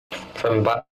from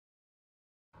by.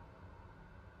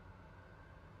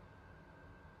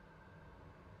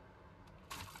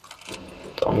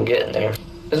 I'm getting there.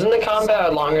 Isn't the combat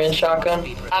a long range shotgun?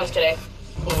 I was kidding.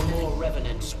 Or more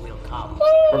revenants will come.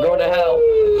 We're going to hell.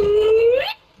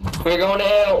 We're going to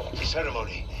hell. The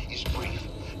ceremony is brief.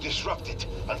 Disrupt it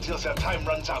until their time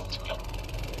runs out.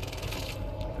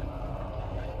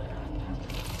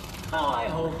 I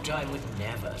hoped I would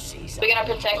never see We something.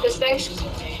 gonna protect this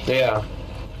thing? Yeah.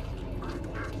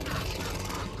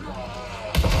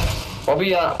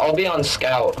 I'll be on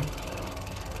scout.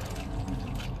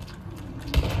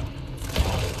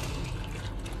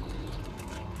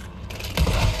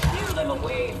 Steer them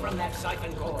away from that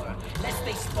siphon core, lest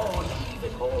they spawn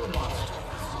even more monsters.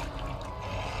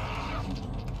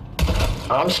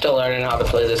 I'm still learning how to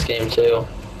play this game too.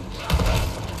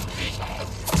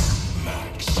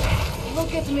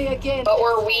 Look at me again. But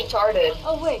we're retarded.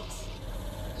 Oh, wait.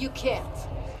 You can't.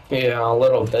 Yeah, a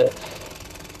little bit.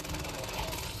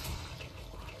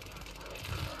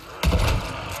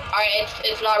 Alright,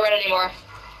 it's not red anymore.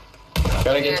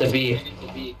 Gotta get to B.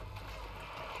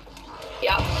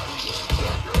 Yep.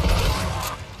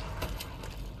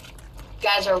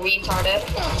 Guys are retarded.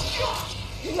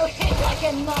 You hit like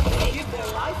a nut. Give their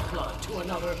lifeblood to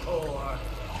another core.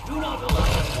 Do not allow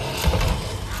them.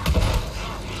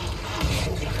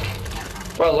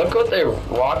 Bro, look what they're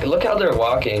walking. Look how they're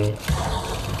walking.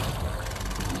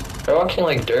 They're walking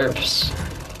like derps.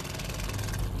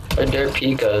 They're derp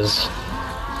pikas.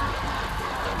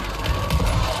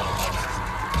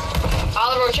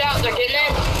 Oliver, watch out, they're getting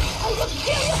in. I will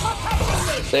kill you for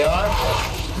touching me. They are?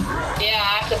 Yeah,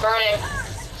 I have to burn him.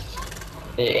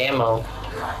 The ammo.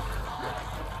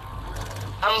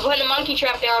 I'm putting a monkey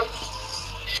trap down.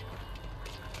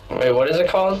 Wait, what is it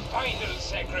called? Final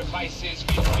sacrifices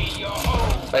will be your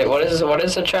own. Wait, what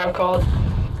is the trap called?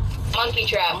 Monkey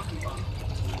trap.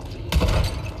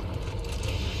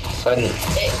 Sudden.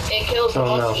 It kills the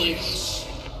Oh, no. monkeys.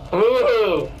 Woo!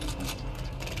 Woo!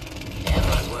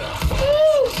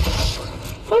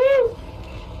 Woo!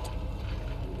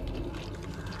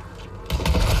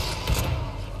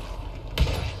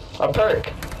 A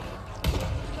perk.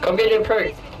 Come get your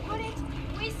perk.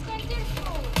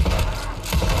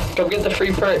 Come get the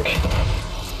free perk.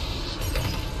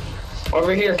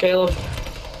 Over here, Caleb.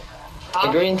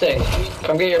 The green thing.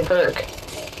 Come get your perk.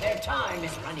 Their time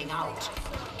is running out.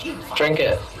 Keep fighting. Drink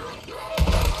it.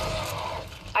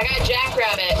 I got a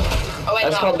jackrabbit. Oh wait,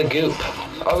 That's no. called the goop.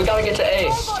 Oh, we gotta get to A.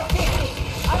 No more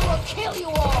picnic. I will kill you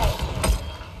all.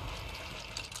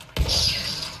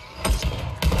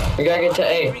 We gotta get to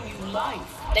A. Bring you life.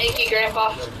 Thank you,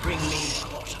 Grandpa, Bring me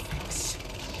crucifix.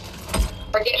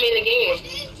 for getting me the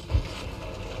game.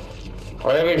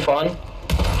 We're having fun.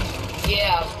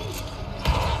 Yeah.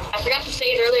 I forgot to say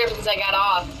it earlier because I got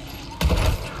off.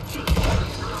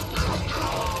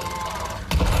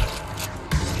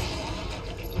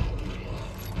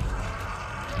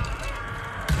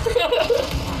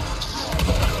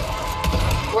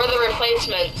 We're the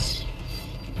replacements.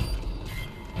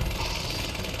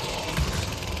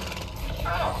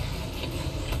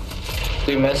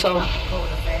 Do you miss him?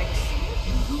 Crucifix.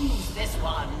 Use this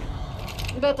one.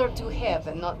 Better to have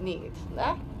than not need,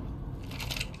 huh?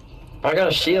 I got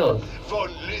a shield.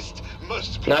 Von List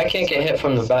must be. Now I can't get hit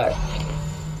from the back.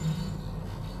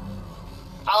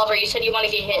 Oliver, you said you want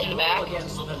to get hit in the back.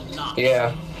 Against the Nazis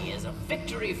Yeah. is a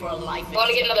victory for life. I want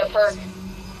to get another perk.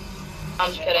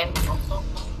 I'm just kidding.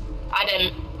 I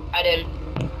didn't.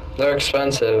 They're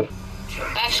expensive.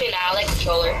 Actually, nah, I like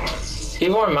controller.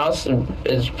 Keyboard and mouse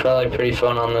is probably pretty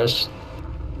fun on this.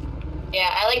 Yeah,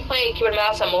 I like playing keyboard and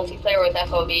mouse on multiplayer with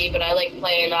FOV, but I like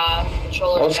playing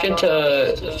controller. Let's get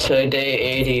to day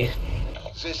 80.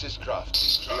 This is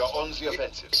Kraft. We are on the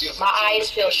offensive. My eyes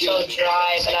feel so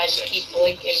dry, but I just keep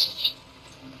blinking.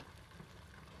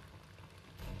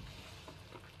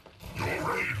 Your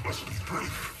raid must be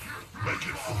brief. Make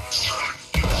it full.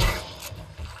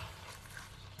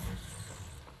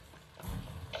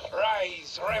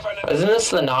 Rise, Revenant. Isn't this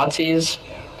the Nazis?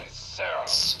 Sir.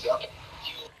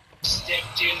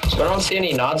 I don't see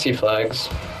any Nazi flags.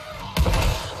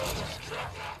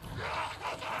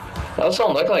 Those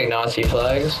don't look like Nazi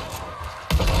flags.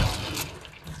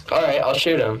 Alright, I'll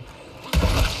shoot him.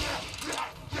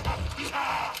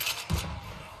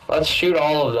 Let's shoot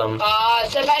all of them.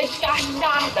 Somebody stop. No,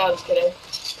 I was kidding.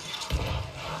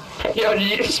 Yo, did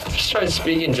you just start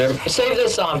speaking German? Save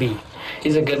this zombie.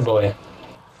 He's a good boy.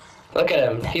 Look at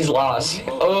him. He's lost.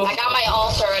 Oh, I got my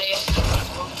ult already.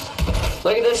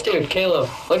 look at this dude, Caleb.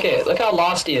 Look how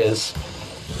lost he is.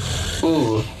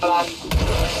 Ooh,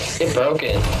 get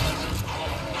broken.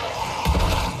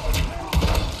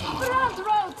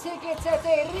 it's at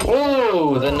a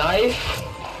Ooh, the knife.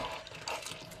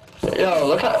 Yo,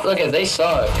 look at they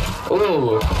suck.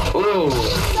 Ooh.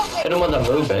 Hit him with the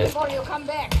movement. before you come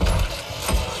back.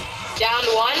 Down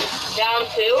 1, down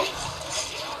 2.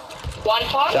 1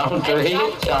 pop. Down 3,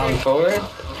 down 4,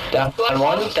 down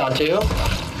 1, down 2,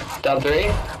 down 3,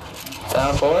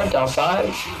 down 4, down 5,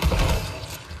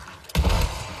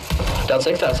 down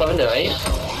 6, down 7, down 8.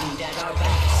 At our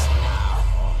backs.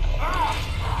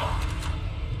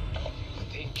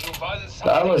 Thank you once.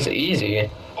 That was easy.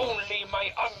 Only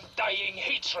my undying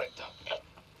hatred.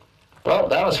 Well,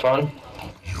 that was fun.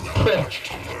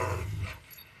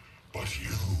 But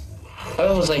you, That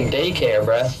was like daycare,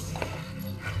 bruh.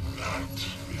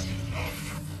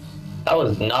 That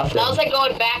was nothing. That was like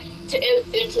going back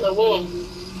into the womb.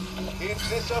 Is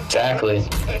this a Exactly.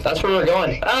 That's where we're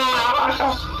going.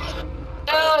 Ah!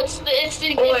 No, it's the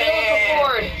umbilical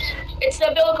cord. It's the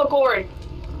umbilical cord.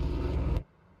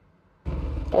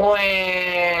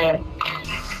 Wah.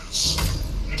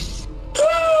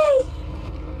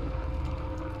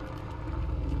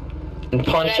 And And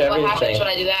punch then what happens everything. when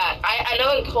I do that? I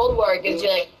know in Cold War it gives you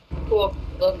like cool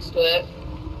looks to it.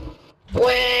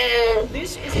 Wah.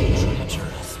 This is a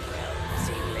treacherous realm,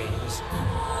 seedlings.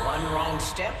 One wrong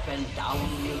step and down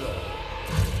you go.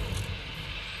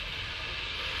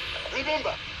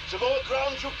 Remember, the more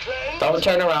ground you cleanse, Don't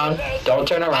turn around. Don't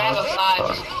turn I have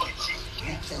around. a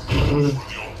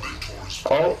 5.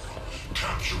 Oh.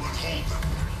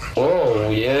 Oh,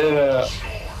 yeah.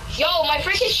 Yo, my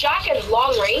freaking shotgun's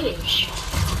long range.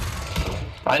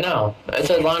 I know. It's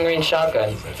a long range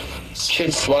shotgun.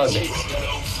 Shoots slug.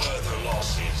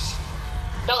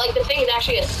 No, like the thing is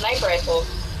actually a sniper rifle.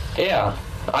 Yeah.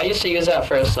 I used to use that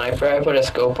for a sniper. I put a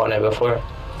scope on it before.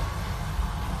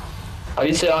 I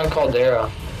used it on Caldera.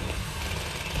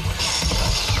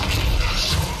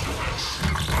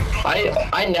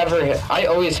 I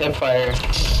always hip fire.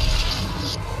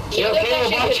 You Yo, know, there's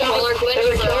Caleb, actually a watch out. controller They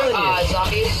were glitch killing for you.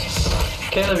 zombies.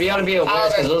 Caleb, you gotta be aware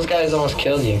because those guys almost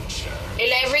killed you. In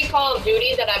every Call of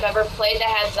Duty that I've ever played that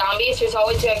has zombies, there's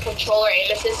always a controller aim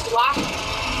assist block.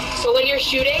 So when you're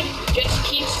shooting, just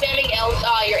keep spamming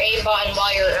your aim button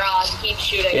while you're keep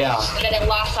shooting. Yeah. And then it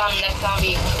locks on the next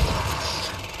zombie.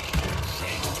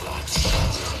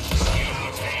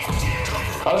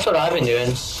 That's what I've been doing.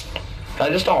 I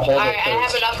just don't hold Alright, it. I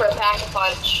have 'cause- enough for a pack a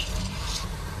punch.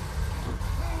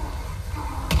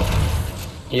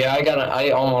 Yeah, I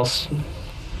almost.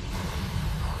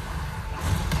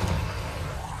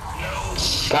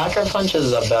 Packer punch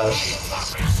is the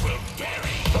best.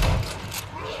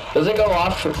 Does it go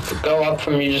up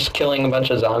from you just killing a bunch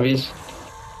of zombies?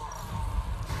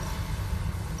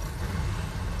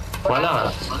 Why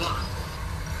not?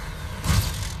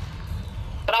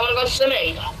 But I wanna go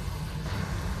swimming.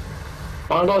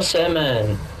 Wanna go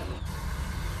salmon?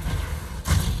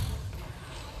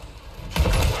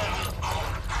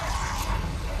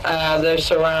 Ah, they're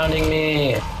surrounding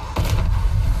me.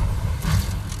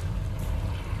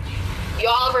 You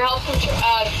Oliver help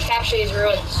capture these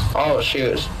ruins. Oh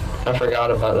shoot, I forgot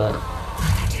about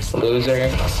that. Loser.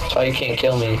 That's why you can't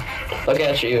kill me. Look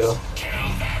at you.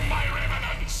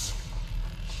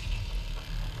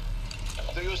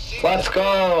 do you see Let's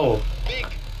go. big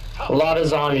A lot of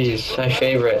zombies. My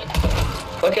favorite.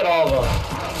 Look at all of them.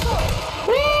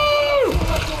 Woo!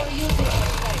 What you were using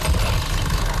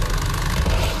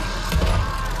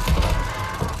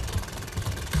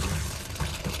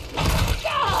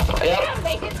last Yep. night.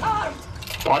 Make it hard.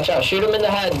 Watch out. Shoot him in the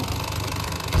head.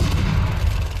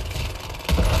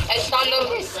 I stunned him.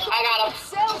 I got him.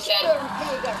 Self-turn, Dead.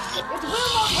 Hager. It will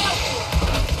not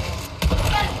help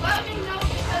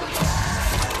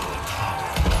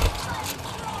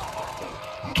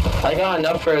I got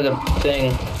enough for the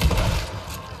thing.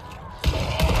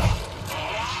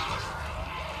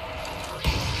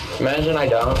 Imagine I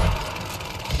don't.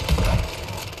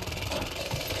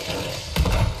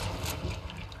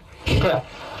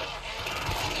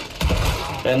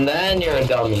 And then you're a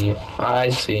dummy. I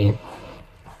see.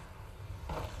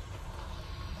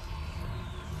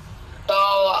 So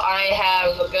I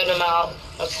have a good amount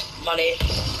of money.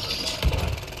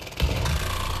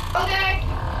 Okay.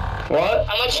 What?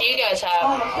 How much do you guys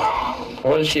have?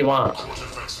 What does she want?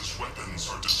 defenseless weapons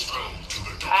are dispelled to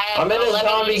the I have I'm in a 11,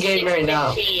 zombie game 6, right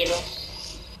now. 15.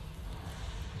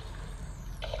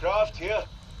 craft here?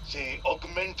 The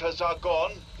augmenters are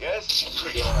gone, yes?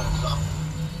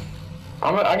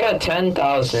 I got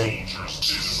 10,000.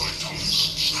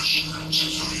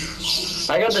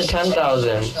 I got the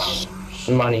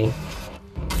 10,000 money.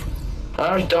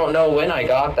 I just don't know when I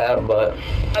got that, but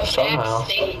somehow.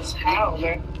 Things how,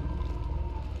 man.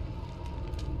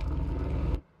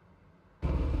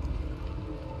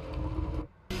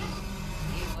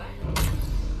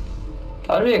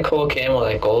 That'd be a cool camel,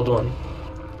 that gold one.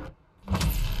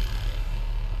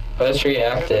 But it's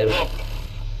reactive.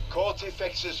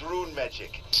 Cortifex's rune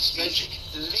magic is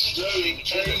leeching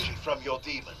energy from your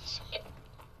demons.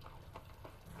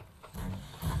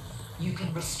 You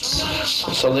can restore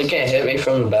So they can't hit me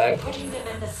from the back. putting them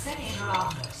in the center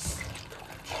office.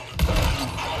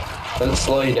 Let's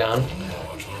slow you down. Even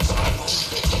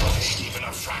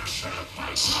a fraction of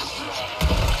my It's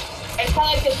kind of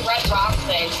like this red rock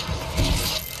thing.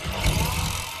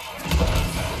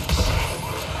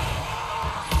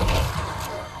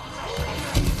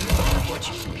 What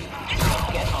you need.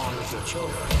 Get on with your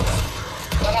children.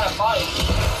 I got a body.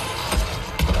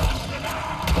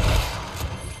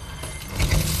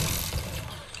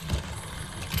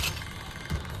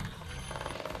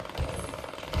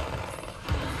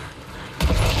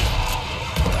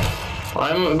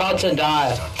 I'm about to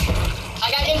die.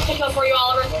 I got insta-kill for you,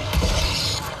 Oliver.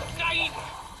 Nein!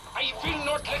 I will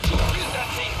not let you kill that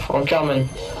thing! I'm coming.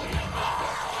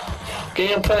 Get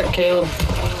your perk, Caleb.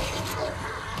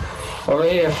 Over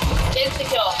here.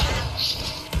 Insta-kill.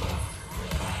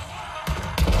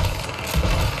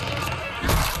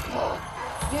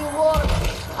 You won.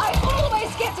 I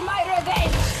always get my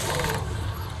revenge.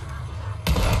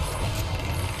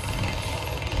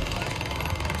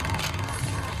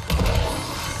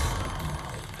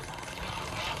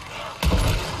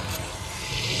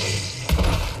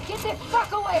 Get the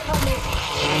fuck away from me.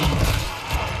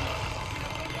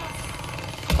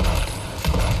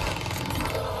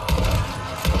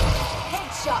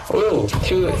 Headshot. Ooh,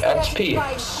 2 XP.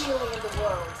 Satisfying feeling in the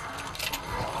world.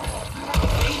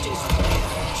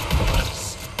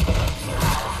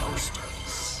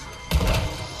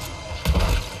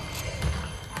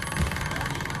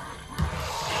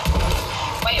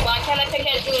 Wait, why can't I pick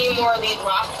any more of these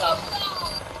rocks up?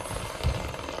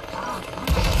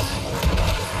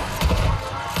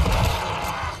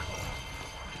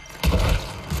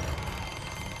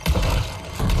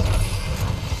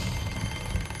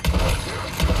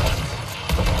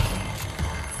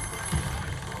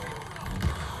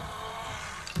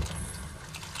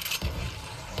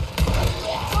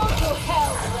 Go to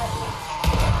hell, Leslie.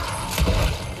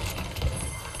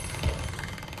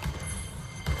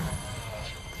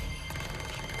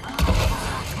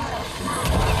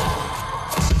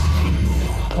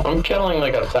 I'm killing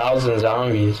like 1,000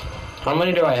 zombies. How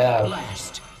many do I have?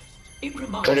 Blast. It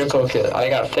reminds Critical kill. I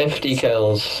got 50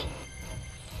 kills.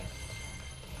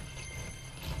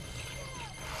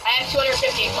 I have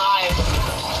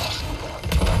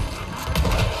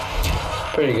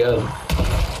 255. Pretty good.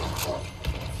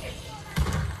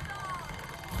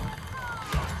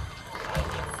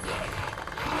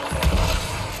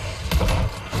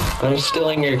 I'm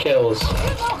stealing your kills. You know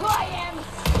who I am.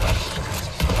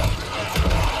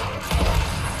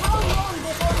 How long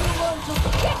before you learn to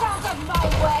get out of my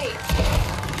way?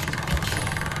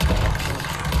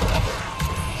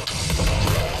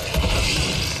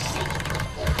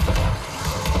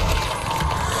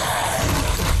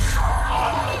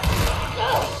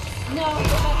 No, you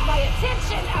have my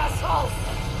attention, asshole.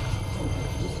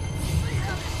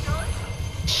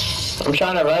 I'm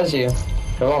trying to res you.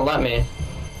 It won't let me.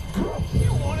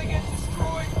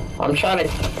 I'm trying to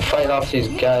fight off these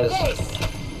guys.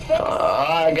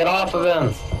 Get off of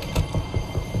him.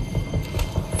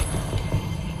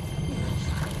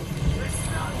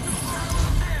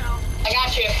 I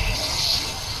got you.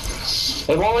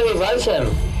 It won't let me res him.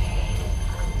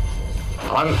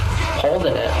 I'm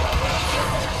holding it.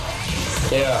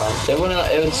 Yeah, it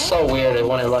wouldn't. It was so weird. It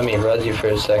wouldn't let me res you for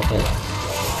a second.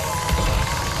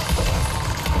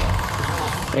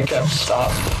 It kept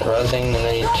stop resing and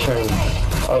then you turn.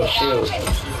 Oh shoot!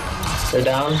 They're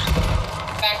down.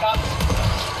 Back up.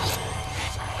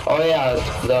 Oh yeah,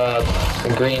 the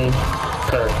green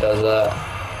perk does that.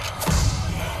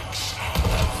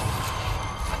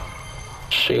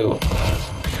 Shoot.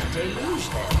 deluge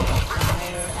them with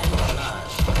fire and blood.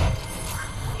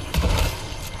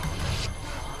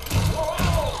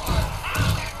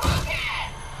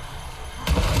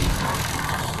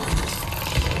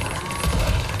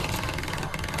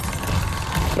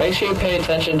 Make sure you pay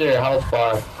attention to your health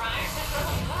bar.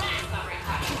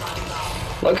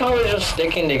 Look how we're just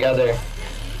sticking together.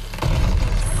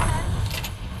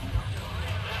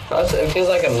 It feels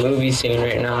like a movie scene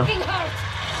right now. Fucking hurt.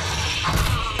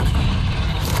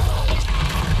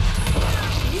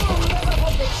 You'll never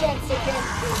have the chance again.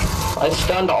 I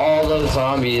stunned all those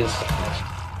zombies.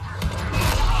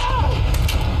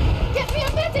 Get me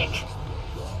a medic.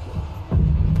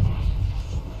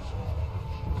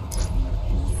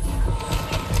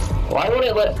 Why won't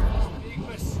it let...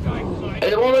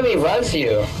 It won't let me res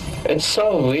you. It's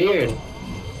so weird.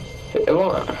 It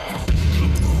won't.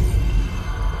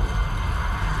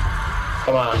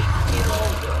 Come on.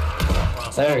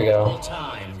 There we go.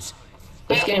 Times.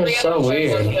 This game is so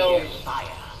weird. Fire.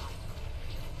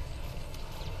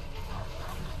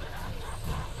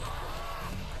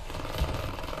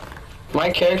 My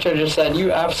character just said,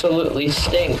 "You absolutely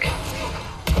stink."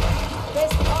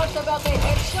 Best part about the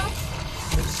headshot?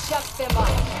 Shut them up.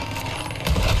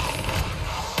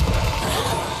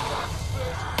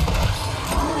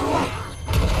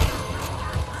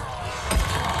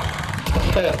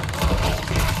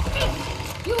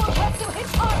 You will have to hit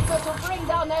harder to bring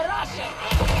down the Russian.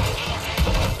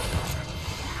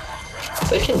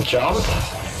 They can jump?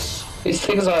 These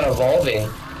things are evolving.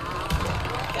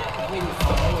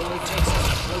 Windfall only takes us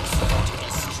closer to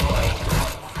destroy.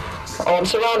 Oh, I'm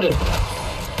surrounded.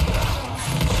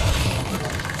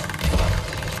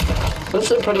 This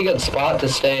is a pretty good spot to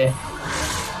stay.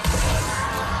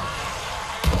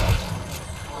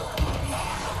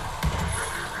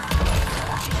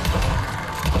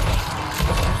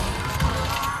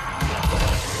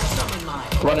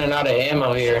 Running out of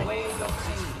ammo here.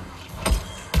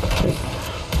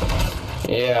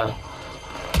 Yeah.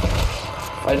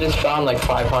 I just found like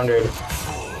 500.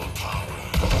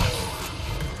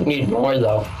 Need more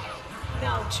though.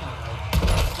 Now,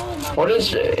 child. What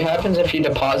happens if you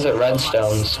deposit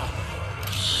redstones?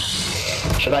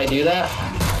 Should I do that?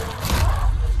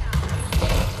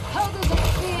 How does it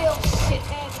feel,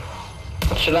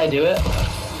 shithead? Should I do it?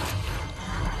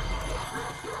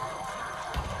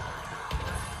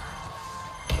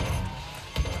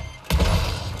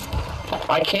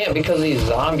 I can't because of these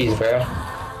zombies, bro.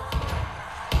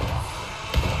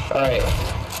 Alright.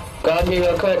 Grab me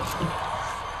real quick.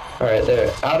 Alright,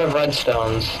 there. Out of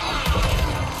redstones.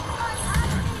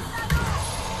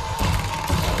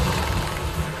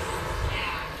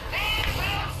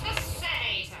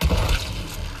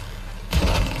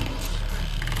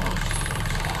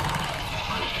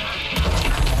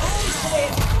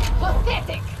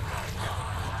 Pathetic.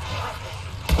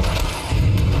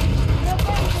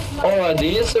 Oh, are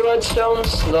these the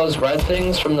redstones? Those red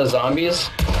things from the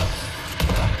zombies?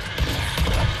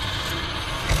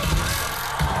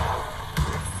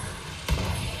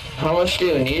 How much do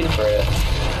you need for it?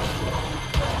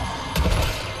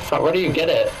 Where do you get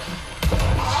it?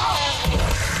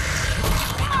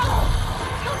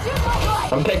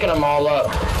 I'm picking them all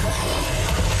up.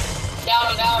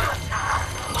 Down, down.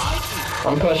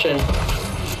 I'm pushing.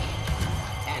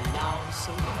 And now,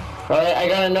 so Alright, I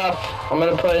got enough. I'm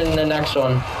gonna put in the next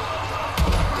one.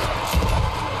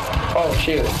 Oh,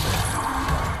 shoot.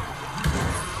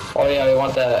 Oh yeah, we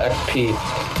want that XP.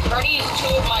 Already used 2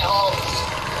 of my ults.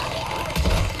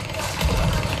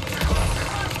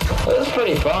 This is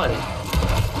pretty fun.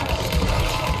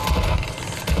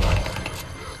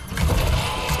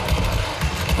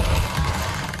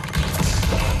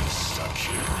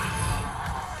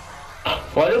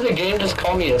 Why does the game just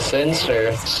call me a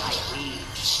Sinster?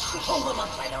 pull them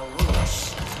up by the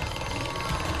roots.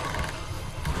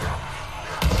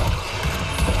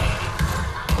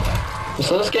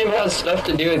 So this game has stuff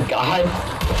to do with God?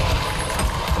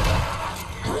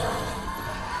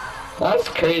 That's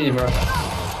crazy, bro.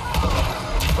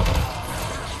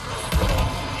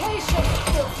 Patience,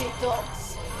 filthy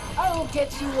dogs. I will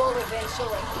get you all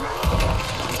eventually.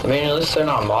 I mean, at least they're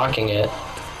not mocking it.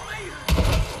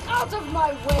 Out of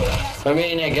my way. I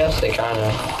mean, I guess they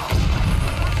kinda.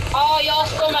 Oh, y'all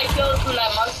stole my kills from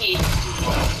that monkey.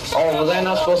 Oh, was I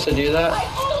not supposed to do that?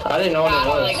 I didn't know what I it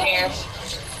don't really was. care.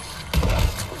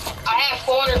 I have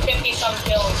 450 some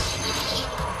kills.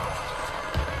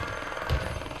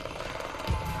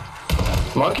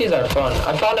 Monkeys are fun.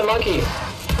 I found a monkey.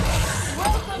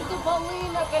 Welcome to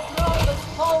Paulina Petrova's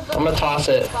Polder. I'm gonna toss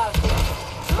it.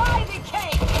 Try the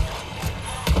cake.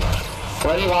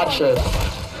 Ready? Watch this.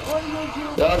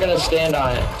 They're all gonna stand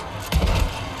on it.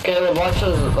 Okay, watch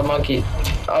this, the monkey.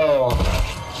 Oh,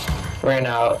 ran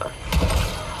out.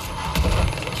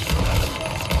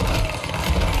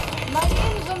 My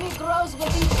infamy grows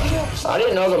with each new. I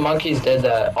didn't know the monkeys did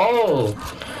that. Oh,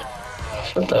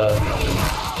 what the?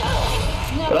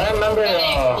 But I remember. And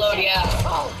they explode,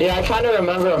 yeah. Yeah, I kind of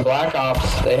remember in Black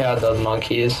Ops they had those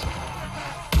monkeys.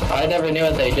 I never knew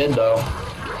what they did though.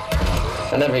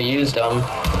 I never used them.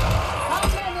 How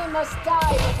many must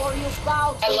die before you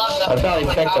bow to I love I them. probably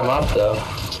picked them up though.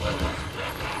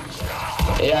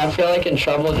 Yeah, I feel like in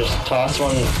trouble, just toss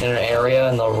one in an area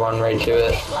and they'll run right to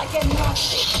it. like a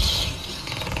Nazi?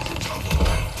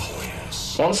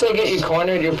 Once they get you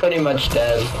cornered, you're pretty much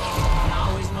dead.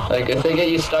 Like, if they get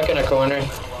you stuck in a corner.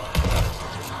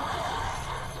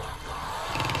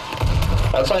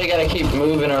 That's why you gotta keep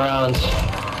moving around.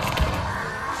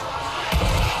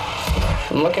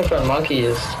 I'm looking for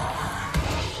monkeys.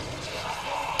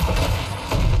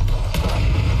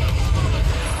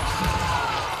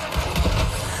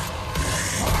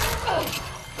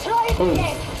 Try it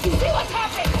again. You see what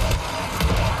happens?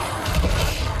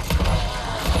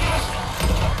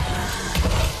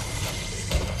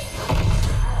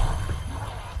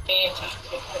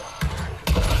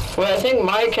 Well, I think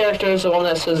my character is the one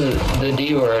that says the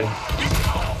D word.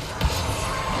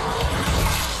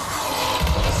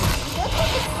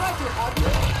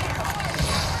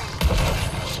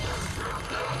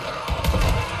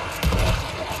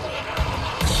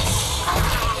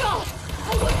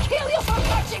 I will kill you for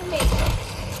touching me!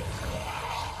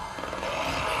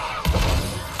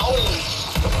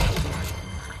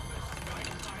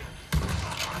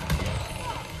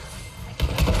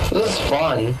 This is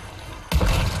fun.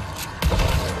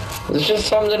 There's just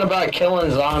something about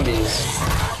killing zombies.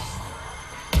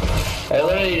 It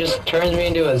literally just turns me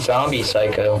into a zombie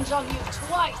psycho. On you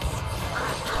twice!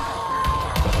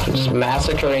 Just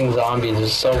massacring zombies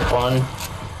is so fun.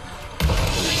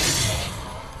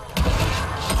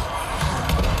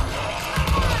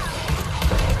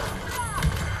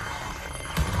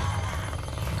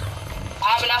 I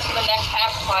have enough for the next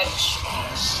half punch.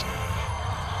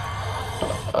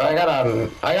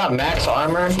 I got max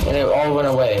armor and it all went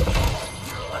away.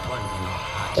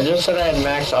 It just said I had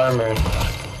max armor.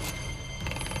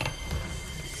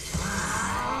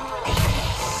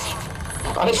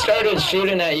 I started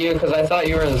shooting at you because I thought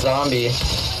you were a zombie.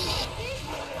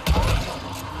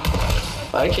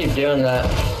 I keep doing that.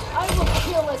 I will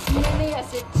kill as many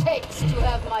as it takes to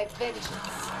have my vengeance.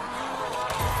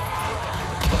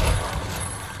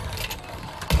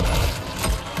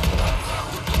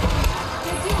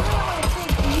 Did you really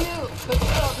think you could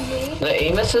stop me? The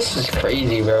aim assist is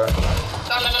crazy, bro.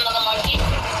 Found another monkey.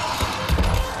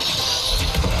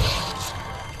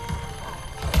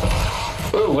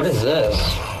 Ooh, what is this?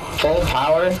 Full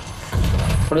power?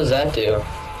 What does that do?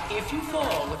 If you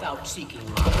fall without seeking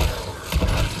my help,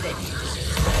 then you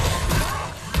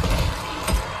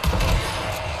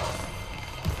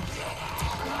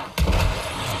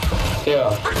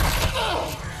Yeah.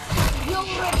 You'll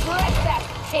regret that,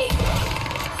 pig!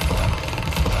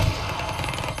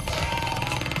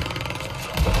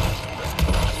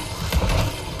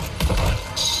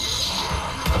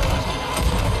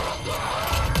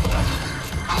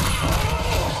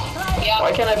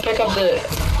 Why can't I pick up the...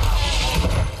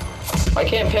 I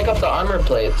can't pick up the armor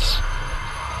plates.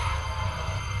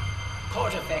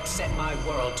 Portifex set my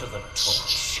world to the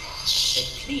torch. It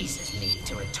pleases me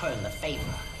to return the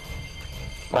favor.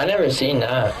 I never seen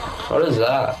that. What is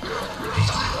that?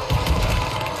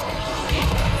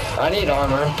 I need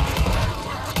armor.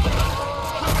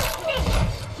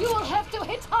 You will have to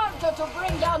hit harder to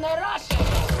bring down the Russians!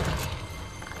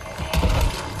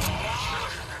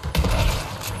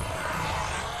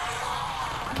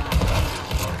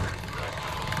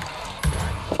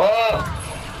 Oh!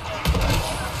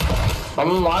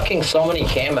 I'm unlocking so many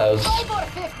camos. 5 or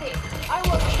 50! I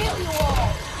will kill you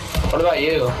all! What about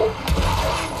you?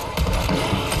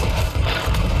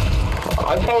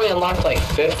 I probably unlocked like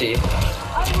 50. I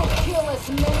will kill as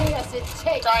many as it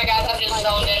takes. Sorry guys, I'm just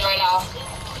zoned in right now.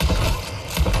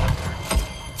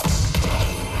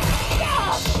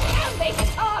 And they hit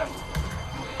hard!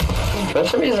 For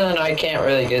some reason, I can't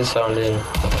really get zoned in.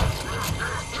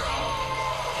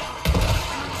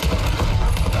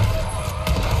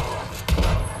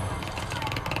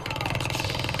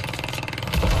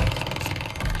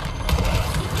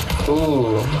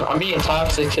 Ooh, I'm being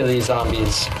toxic to these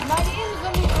zombies. My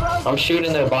infamy grows. I'm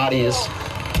shooting their bodies.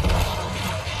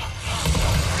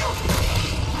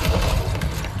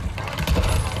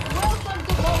 Welcome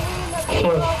to Paulina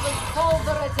Petrova's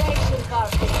pulverization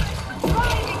party.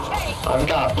 Try the cake! I've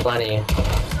got plenty.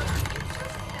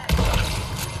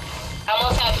 I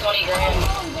almost have 20 How grand.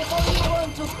 long before you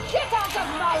learn to get out of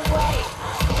my way?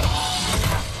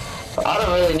 I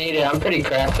don't really need it. I'm pretty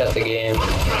cracked at the game.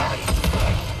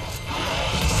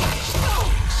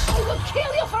 I will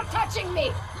kill you for touching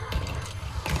me!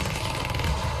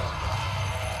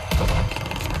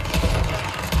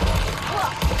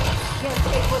 What? Can't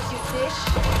take what you dish?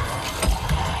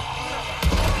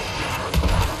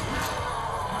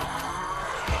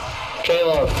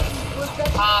 Caleb, Was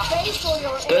that your face or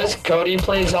your does ass? Cody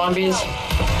play zombies?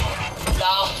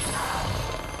 No.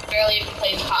 Barely even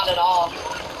plays COD at all.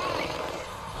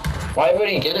 Why would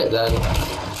he get it then?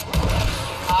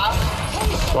 Huh?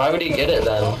 Why would he get it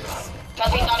then?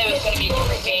 Because he thought it was going to be a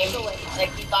different game.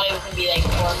 Like, he thought it was going to be like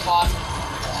 4 o'clock.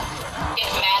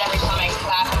 gets mad every time I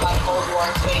clap about Cold War,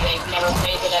 so he like, never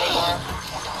plays it anymore.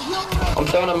 I'm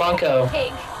throwing a Monko.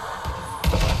 Pig.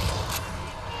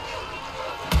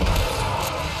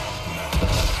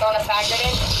 Throwing a fag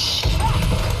grenade.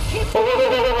 Keep Whoa, whoa, whoa,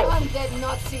 whoa, whoa. undead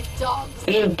Nazi dogs.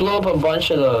 He just blew up a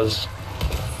bunch of those.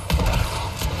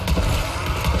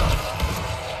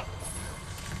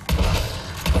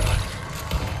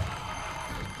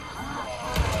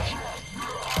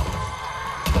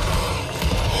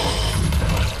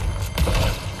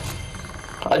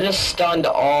 I just stunned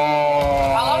How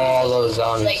long all does those this,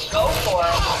 zombies. like, go for?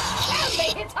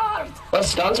 They hit hard. Those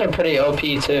stuns are pretty OP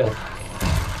too.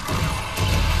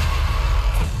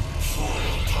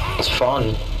 It's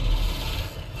fun.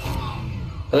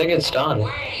 I think it's done.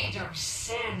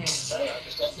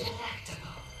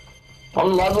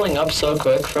 I'm leveling up so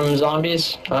quick from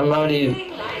zombies. I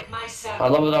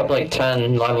leveled up like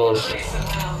 10 levels.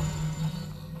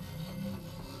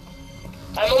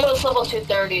 I'm almost level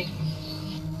 230.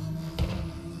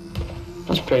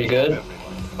 That's pretty good.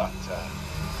 But,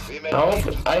 we may I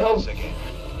hope once again.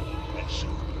 And soon.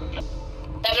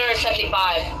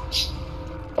 775.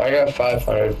 I got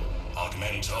 500.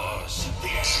 Augmentors, the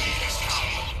enemy has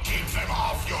come. Keep them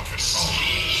off your control.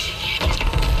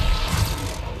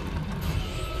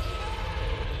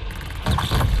 You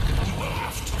will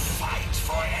have to fight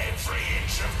for every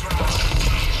inch of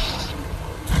ground.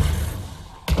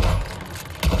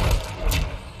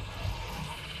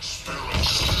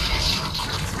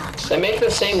 They make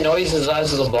the same noises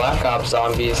as the Black Ops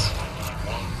zombies,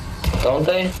 don't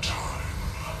they?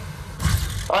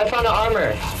 Oh, I found an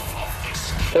armor.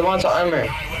 Who wants armor?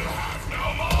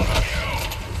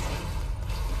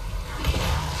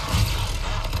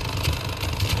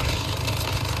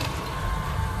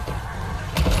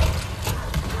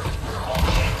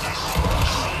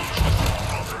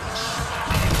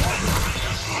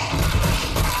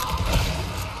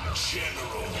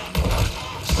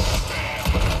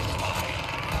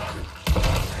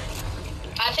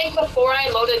 I think before I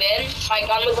loaded in, my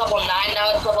gun was level 9,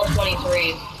 now it's level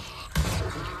 23.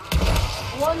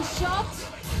 One shot,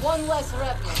 one less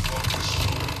revenue.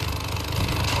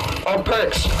 Oh,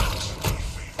 perks.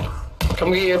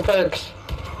 Come get your perks.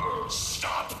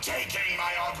 Stop taking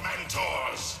my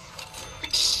augmentors.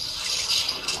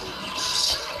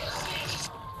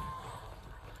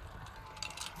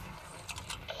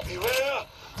 Beware!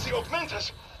 The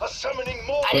augmenters are summoning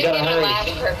more. I We didn't gotta get my hurry.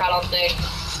 last perk, I don't think.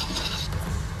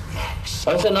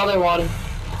 That's another one.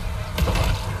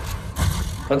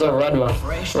 That's a red one.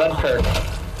 Red perk.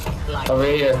 Over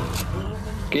here.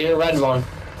 Get your red one.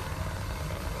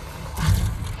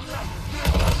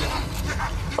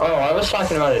 Oh, I was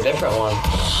talking about a different one.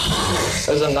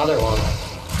 There's another one.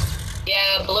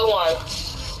 Yeah, the blue one.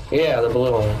 Yeah, the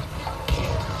blue one.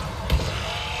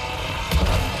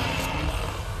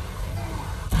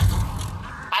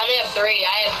 I only have 3.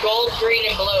 I have gold, green,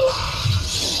 and blue.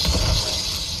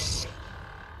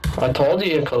 I told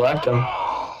you to collect them.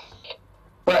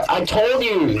 But I told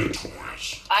you.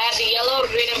 I have the yellow,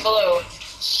 green, and blue.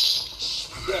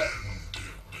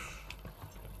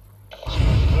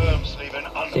 Worms leave an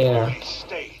unholy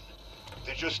stain.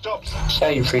 Did you stop that? Yeah,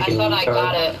 you freaking I thought I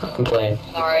got retard. it. I'm playing.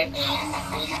 Sorry.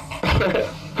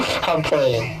 I'm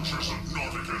playing. Soldiers of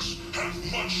Norvicus have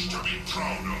much to be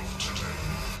proud of today.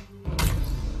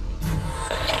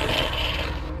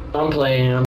 I'm playing.